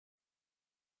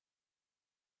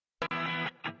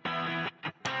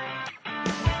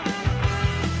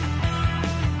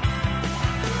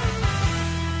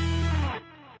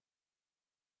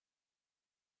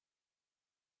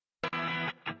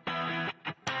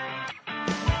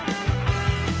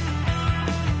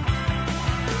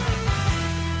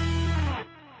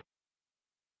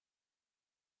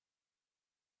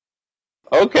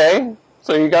Okay,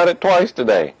 so you got it twice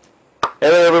today.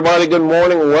 Hey everybody, good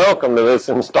morning. Welcome to this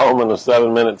installment of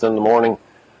 7 Minutes in the Morning.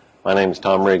 My name is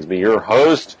Thom Rigsby, your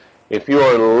host. If you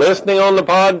are listening on the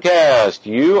podcast,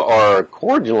 you are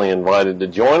cordially invited to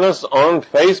join us on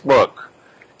Facebook.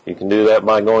 You can do that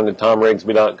by going to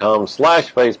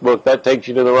thomrigsby.com/Facebook. That takes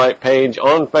you to the right page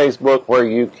on Facebook where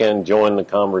you can join the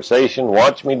conversation.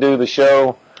 Watch me do the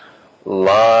show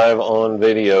live on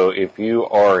video. If you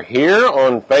are here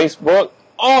on Facebook,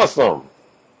 awesome.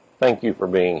 Thank you for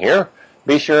being here.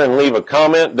 Be sure and leave a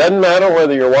comment. Doesn't matter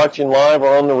whether you're watching live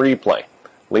or on the replay.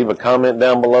 Leave a comment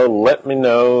down below. Let me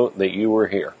know that you were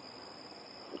here.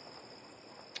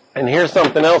 And here's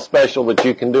something else special that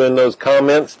you can do in those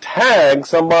comments. Tag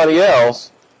somebody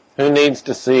else who needs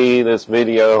to see this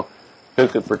video, who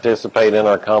could participate in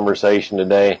our conversation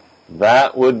today.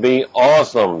 That would be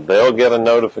awesome. They'll get a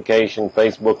notification.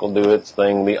 Facebook will do its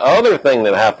thing. The other thing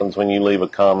that happens when you leave a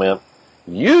comment,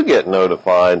 you get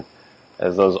notified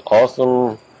as those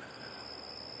awesome,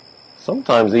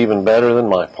 sometimes even better than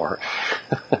my part,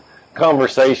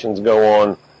 conversations go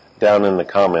on down in the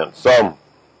comments. So,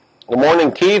 good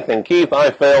morning, Keith. And Keith,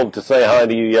 I failed to say hi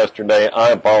to you yesterday. I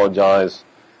apologize.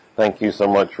 Thank you so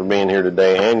much for being here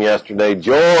today and yesterday.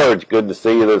 George, good to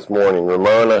see you this morning.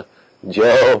 Ramona,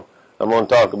 Joe, I'm going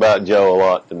to talk about Joe a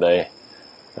lot today.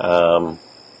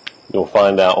 You'll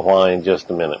find out why in just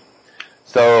a minute.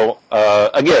 So,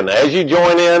 again, as you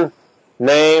join in,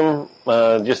 name,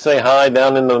 just say hi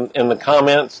down in the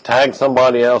comments. Tag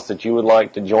somebody else that you would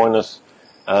like to join us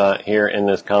here in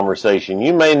this conversation.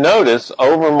 You may notice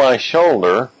over my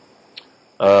shoulder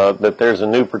that there's a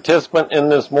new participant in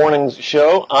this morning's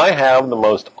show. I have the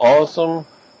most awesome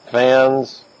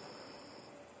fans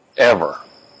ever.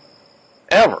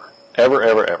 Ever.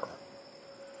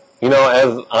 You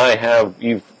know,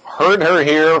 you've heard her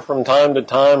here from time to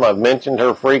time. I've mentioned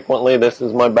her frequently. This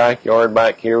is my backyard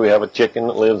back here. We have a chicken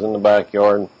that lives in the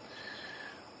backyard.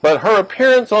 But her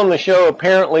appearance on the show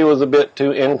apparently was a bit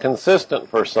too inconsistent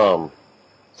for some.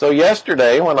 So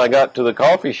yesterday, when I got to the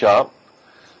coffee shop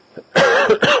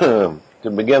to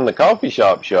begin the coffee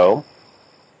shop show,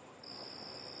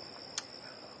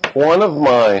 one of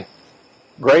my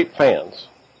great fans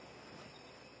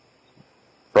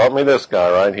brought me this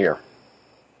guy right here.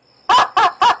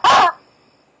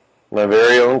 My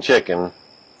very own chicken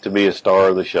to be a star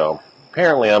of the show.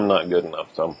 Apparently I'm not good enough.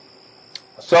 So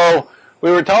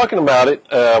we were talking about it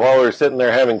while we were sitting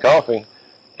there having coffee,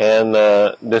 and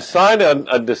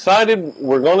decided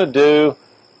we're going to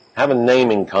have a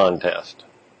naming contest.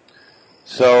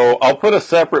 So I'll put a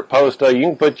separate post. You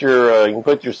can put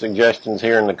your suggestions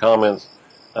here in the comments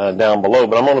down below,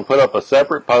 but I'm going to put up a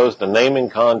separate post, a naming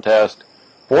contest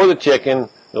for the chicken.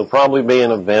 It'll probably be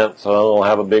an event, so I'll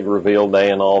have a big reveal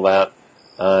day and all that.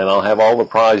 And I'll have all the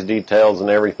prize details and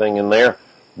everything in there.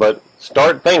 But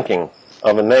start thinking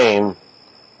of a name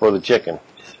for the chicken.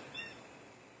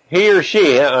 He or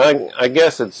she, I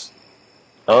guess it's,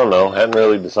 I don't know, hadn't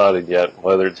really decided yet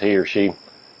whether it's he or she.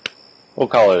 We'll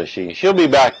call it a she. She'll be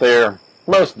back there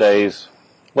most days,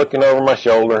 looking over my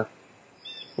shoulder,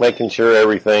 making sure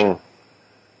everything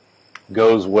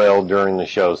goes well during the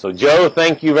show. So Joe,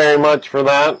 thank you very much for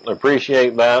that.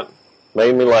 Appreciate that.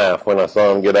 Made me laugh when I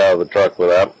saw him get out of the truck with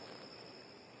that.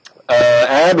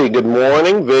 Abby, good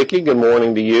morning. Vicky, good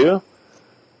morning to you.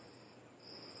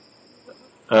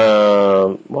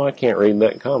 Well, I can't read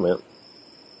that comment.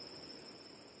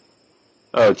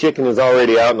 Oh, chicken is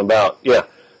already out and about. Yeah.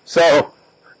 So,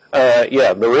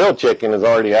 the real chicken is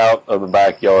already out of the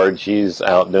backyard. She's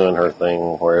out doing her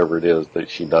thing wherever it is that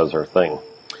she does her thing.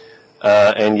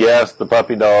 And yes, the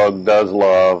puppy dog does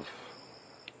love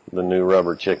the new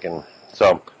rubber chicken.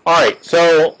 So, alright,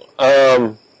 so,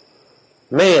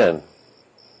 man,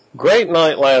 great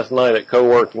night last night at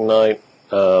co-working night.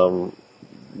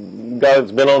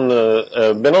 Guy's been on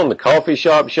the coffee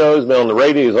shop shows, been on the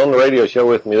radio, he's on the radio show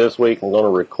with me this week. I'm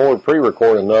going to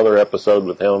pre-record another episode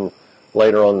with him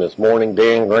later on this morning.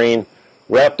 Dan Green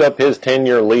wrapped up his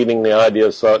tenure leading the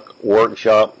Idea Suck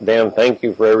workshop. Dan, thank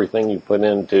you for everything you put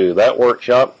into that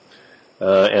workshop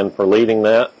and for leading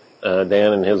that.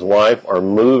 Dan and his wife are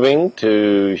moving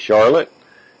to Charlotte,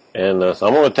 and so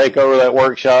I'm going to take over that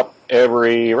workshop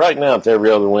right now it's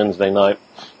every other Wednesday night.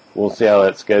 We'll see how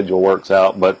that schedule works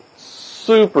out, but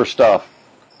super stuff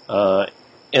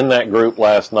in that group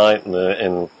last night,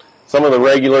 and some of the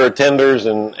regular attenders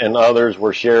and others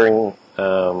were sharing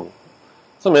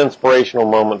some inspirational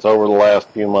moments over the last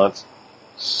few months.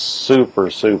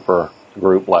 Super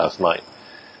group last night.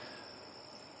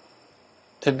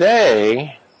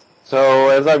 Today, so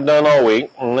as I've done all week,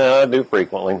 and I do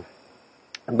frequently,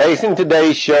 basing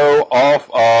today's show off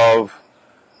of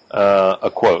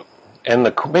a quote. And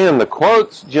the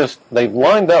quotes they've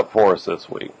lined up for us this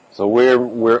week. So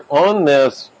we're on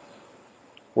this,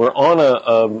 we're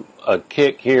on a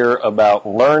kick here about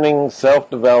learning,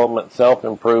 self-development,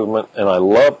 self-improvement, and I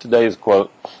love today's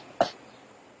quote.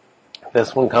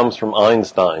 This one comes from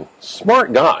Einstein.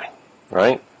 Smart guy,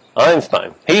 right?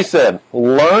 Einstein. He said,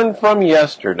 learn from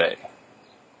yesterday,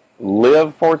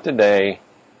 live for today,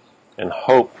 and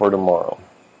hope for tomorrow.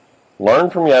 Learn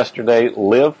from yesterday,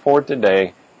 live for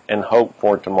today, and hope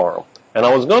for tomorrow. And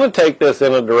I was going to take this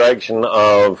in a direction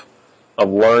of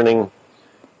learning,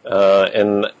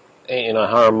 and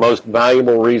how our most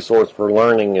valuable resource for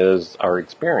learning is our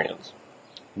experience.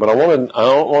 But I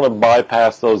don't want to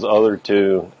bypass those other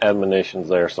two admonitions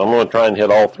there. So I'm going to try and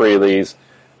hit all three of these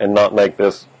and not make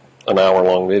this an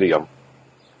hour-long video.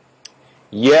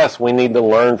 Yes, we need to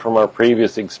learn from our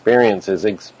previous experiences.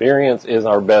 Experience is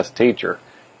our best teacher.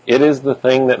 It is the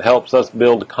thing that helps us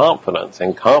build confidence,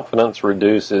 and confidence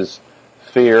reduces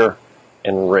fear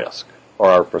and risk, or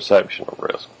our perception of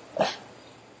risk.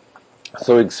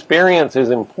 So experience is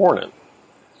important.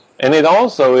 And it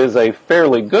also is a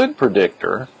fairly good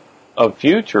predictor of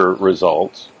future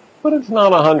results, but it's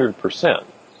not 100%,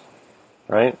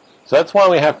 right? So that's why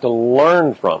we have to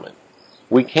learn from it.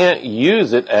 We can't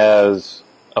use it as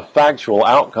a factual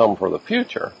outcome for the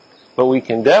future, but we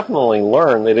can definitely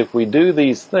learn that if we do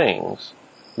these things,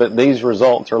 that these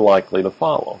results are likely to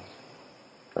follow,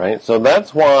 right? So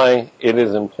that's why it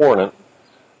is important.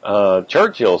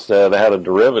 Churchill said, had a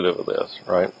derivative of this,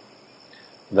 right?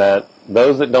 That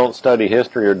those that don't study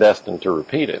history are destined to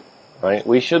repeat it, right?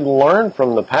 We should learn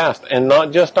from the past, and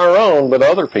not just our own, but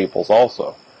other people's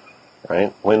also,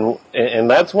 right? And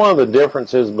that's one of the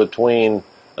differences between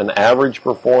an average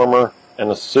performer and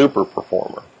a super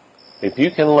performer. If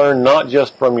you can learn not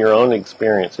just from your own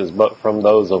experiences, but from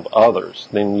those of others,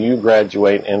 then you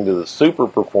graduate into the super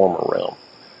performer realm.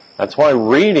 That's why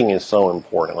reading is so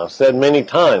important. I've said many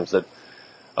times that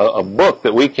a book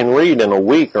that we can read in a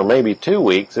week or maybe 2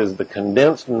 weeks is the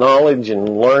condensed knowledge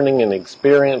and learning and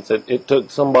experience that it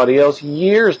took somebody else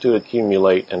years to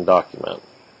accumulate and document.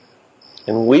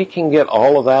 And we can get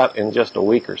all of that in just a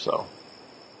week or so.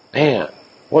 Man,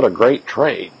 what a great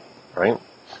trade, right?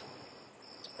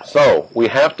 So, we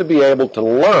have to be able to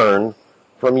learn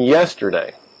from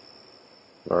yesterday,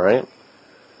 all right?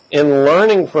 In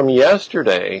learning from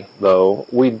yesterday, though,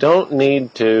 we don't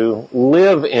need to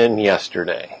live in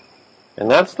yesterday. And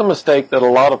that's the mistake that a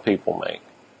lot of people make.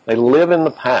 They live in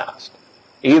the past,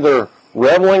 either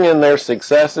reveling in their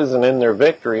successes and in their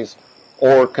victories,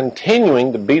 or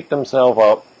continuing to beat themselves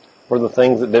up for the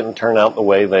things that didn't turn out the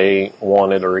way they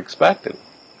wanted or expected.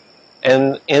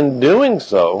 And in doing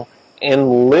so,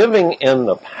 in living in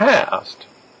the past,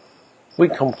 we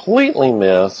completely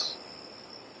miss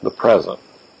the present.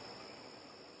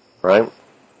 Right?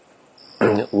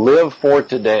 Live for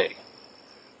today.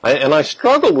 And I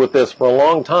struggled with this for a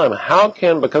long time.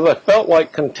 Because I felt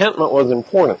like contentment was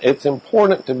important. It's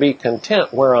important to be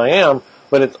content where I am,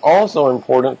 but it's also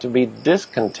important to be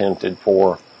discontented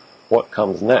for what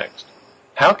comes next.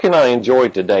 How can I enjoy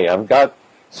today? I've got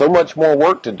so much more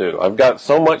work to do. I've got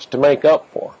so much to make up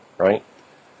for, right?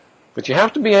 But you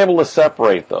have to be able to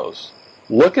separate those.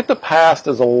 Look at the past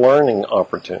as a learning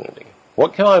opportunity.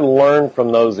 What can I learn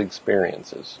from those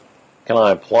experiences? Can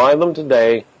I apply them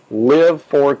today? Live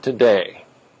for today,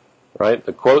 right?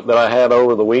 The quote that I had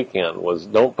over the weekend was,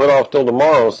 don't put off till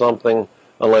tomorrow something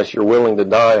unless you're willing to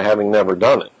die having never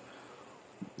done it.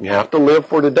 You have to live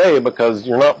for today because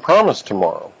you're not promised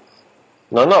tomorrow.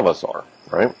 None of us are,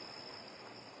 right?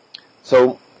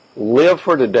 So live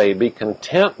for today. Be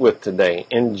content with today.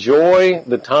 Enjoy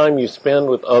the time you spend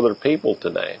with other people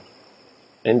today.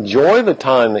 Enjoy the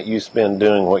time that you spend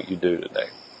doing what you do today.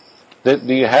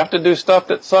 Do you have to do stuff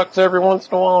that sucks every once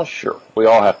in a while? Sure. We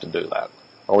all have to do that.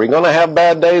 Are we going to have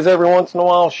bad days every once in a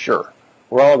while? Sure.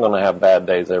 We're all going to have bad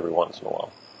days every once in a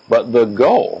while. But the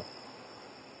goal,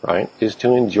 right, is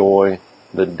to enjoy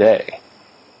the day.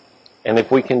 And if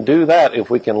we can do that,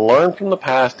 if we can learn from the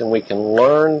past and we can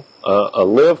learn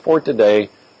live for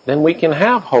today, then we can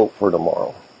have hope for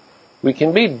tomorrow. We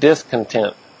can be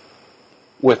discontent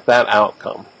with that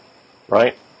outcome,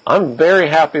 right? I'm very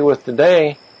happy with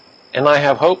today, and I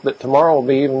have hope that tomorrow will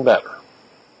be even better,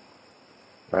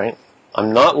 right?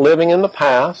 I'm not living in the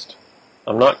past.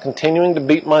 I'm not continuing to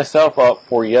beat myself up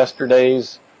for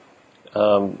yesterday's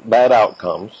bad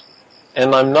outcomes,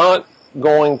 and I'm not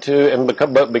going to,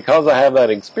 but because I have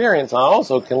that experience, I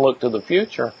also can look to the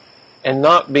future and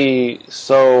not be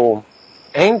so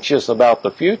anxious about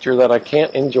the future that I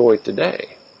can't enjoy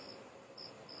today.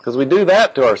 Because we do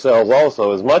that to ourselves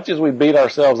also. As much as we beat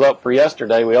ourselves up for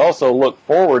yesterday, we also look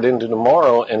forward into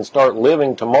tomorrow and start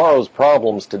living tomorrow's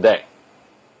problems today.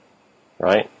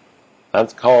 Right?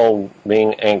 That's called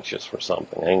being anxious for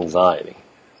something, anxiety.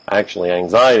 Actually,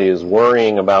 anxiety is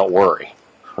worrying about worry.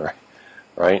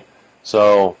 Right?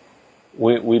 So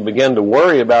we begin to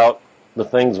worry about the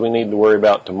things we need to worry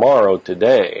about tomorrow,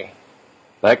 today.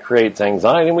 That creates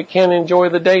anxiety, and we can't enjoy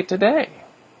the day today.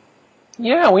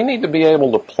 Yeah, we need to be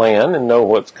able to plan and know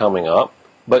what's coming up,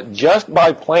 but just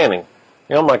by planning,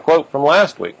 my quote from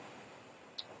last week,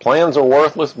 plans are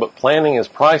worthless, but planning is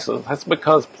priceless. That's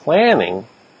because planning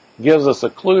gives us a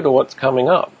clue to what's coming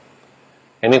up.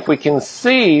 And if we can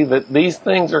see that these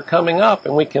things are coming up,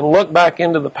 and we can look back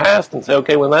into the past and say,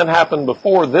 okay, when that happened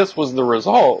before, this was the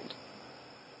result.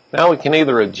 Now we can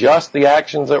either adjust the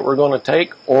actions that we're going to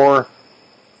take or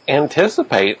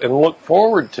anticipate and look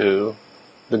forward to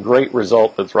the great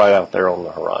result that's right out there on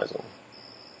the horizon.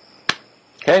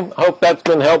 Okay, I hope that's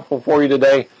been helpful for you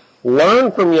today.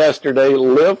 Learn from yesterday,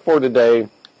 live for today,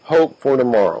 hope for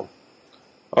tomorrow.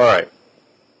 All right.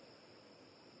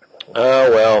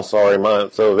 Oh, well, sorry.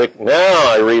 So Vic,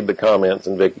 now I read the comments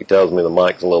and Vicki tells me the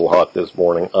mic's a little hot this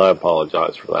morning. I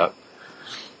apologize for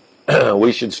that.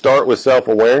 We should start with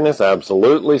self-awareness.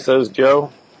 Absolutely, says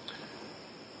Joe.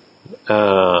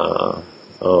 Oh,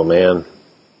 man.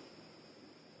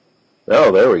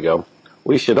 Oh, there we go.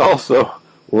 We should also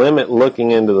limit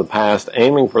looking into the past.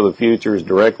 Aiming for the future is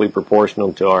directly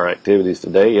proportional to our activities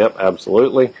today. Yep,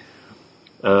 absolutely.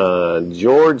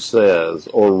 George says,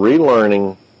 or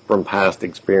relearning from past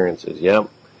experiences. Yep.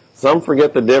 Some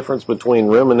forget the difference between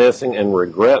reminiscing and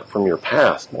regret from your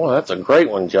past. Boy, that's a great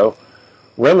one, Joe.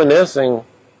 Reminiscing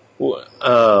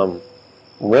and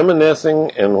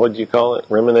what'd you call it?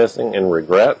 Reminiscing and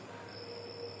regret.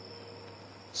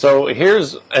 So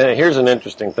here's an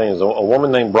interesting thing. There's a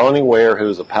woman named Bronnie Ware,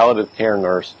 who's a palliative care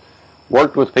nurse,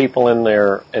 worked with people in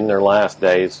their last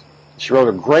days. She wrote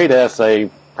a great essay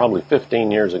probably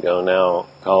 15 years ago now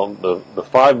called The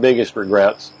 5 Biggest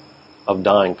Regrets of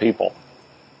Dying People.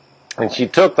 And she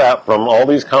took that from all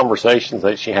these conversations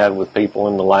that she had with people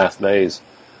in the last days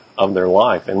of their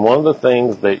life. And one of the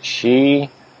things that she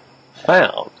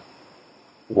found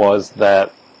was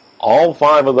that all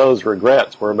 5 of those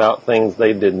regrets were about things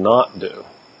they did not do,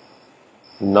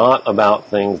 not about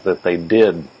things that they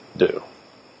did do.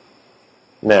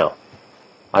 Now,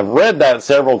 I've read that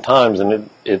several times, and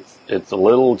it's a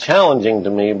little challenging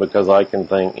to me because I can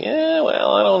think, yeah,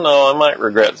 well, I don't know, I might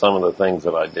regret some of the things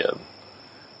that I did.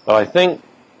 But I think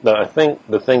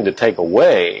the thing to take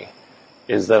away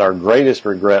is that our greatest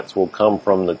regrets will come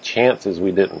from the chances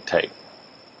we didn't take,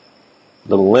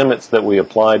 the limits that we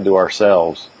applied to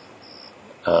ourselves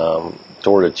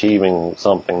toward achieving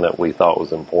something that we thought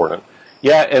was important.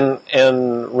 Yeah,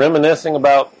 and reminiscing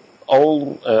about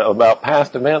about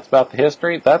past events, about the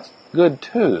history, that's good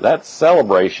too. That's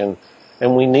celebration,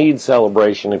 and we need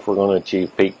celebration if we're going to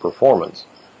achieve peak performance.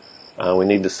 We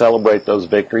need to celebrate those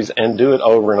victories and do it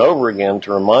over and over again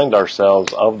to remind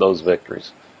ourselves of those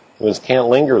victories. We just can't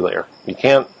linger there. You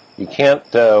can't,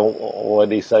 what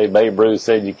did he say? Babe Ruth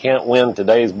said, you can't win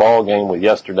today's ball game with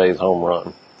yesterday's home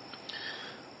run.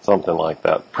 Something like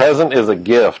that. Present is a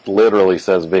gift, literally,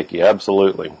 says Vicki.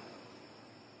 Absolutely.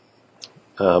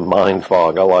 Mind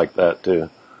fog. I like that too.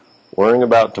 Worrying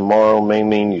about tomorrow may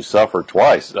mean you suffer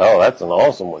twice. Oh, that's an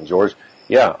awesome one, George.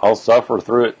 Yeah, I'll suffer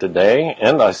through it today,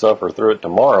 and I suffer through it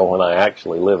tomorrow when I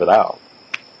actually live it out.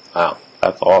 Wow,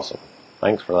 that's awesome.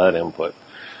 Thanks for that input.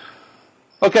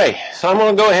 Okay, so I'm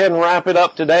going to go ahead and wrap it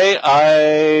up today.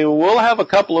 I will have a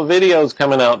couple of videos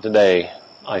coming out today,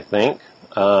 I think.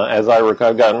 As I've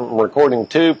gotten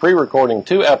pre-recording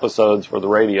 2 episodes for the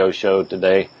radio show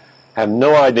today. Have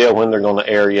no idea when they're going to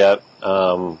air yet,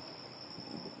 but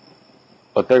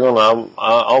they're going to.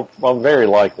 I'll very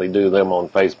likely do them on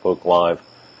Facebook Live,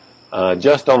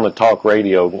 just on the Talk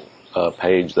Radio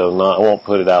page, though. I won't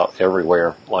put it out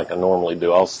everywhere like I normally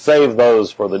do. I'll save those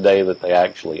for the day that they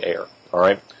actually air. All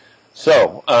right.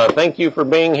 So thank you for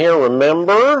being here.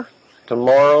 Remember,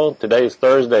 today's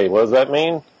Thursday. What does that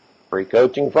mean?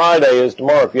 Pre-Coaching Friday is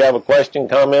tomorrow. If you have a question,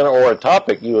 comment, or a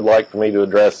topic you would like for me to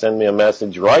address, send me a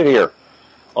message right here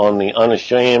on the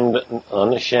Unashamed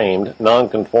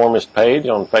Nonconformist page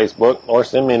on Facebook, or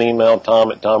send me an email,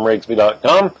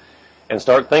 tom@tomrigsby.com, and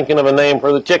start thinking of a name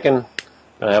for the chicken.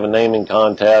 I have a naming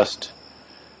contest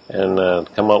and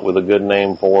come up with a good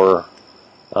name for,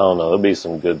 I don't know, there'll be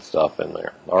some good stuff in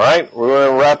there. All right, we're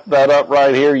going to wrap that up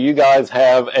right here. You guys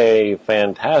have a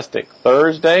fantastic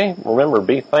Thursday. Remember,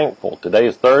 be thankful. Today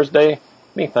is Thursday.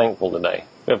 Be thankful today.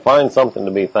 Find something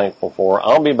to be thankful for.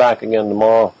 I'll be back again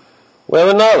tomorrow with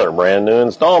another brand new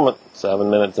installment. 7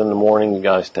 minutes in the morning. You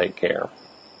guys take care.